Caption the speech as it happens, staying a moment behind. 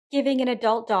Giving an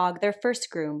adult dog their first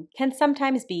groom can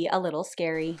sometimes be a little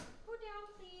scary. Go down,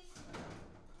 please.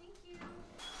 Thank you.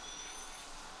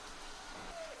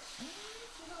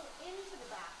 Go into the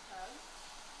bathtub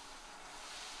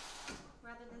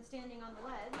rather than standing on the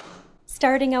ledge.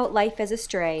 Starting out life as a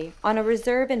stray on a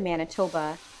reserve in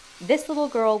Manitoba, this little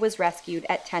girl was rescued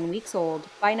at 10 weeks old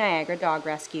by Niagara Dog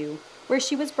Rescue, where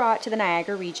she was brought to the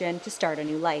Niagara region to start a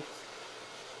new life.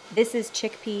 This is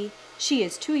Chickpea. She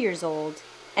is 2 years old,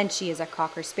 and she is a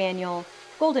Cocker Spaniel,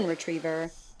 Golden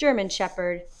Retriever, German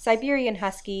Shepherd, Siberian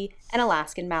Husky, and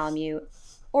Alaskan Malamute,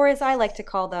 or as I like to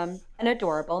call them, an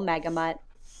adorable mega-mutt.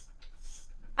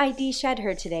 I de-shed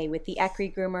her today with the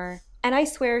Ecri groomer, and I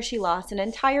swear she lost an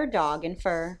entire dog in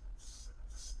fur.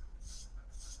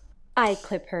 I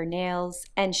clip her nails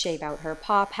and shave out her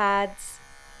paw pads.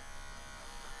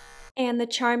 And the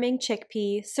charming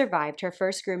Chickpea survived her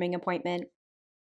first grooming appointment.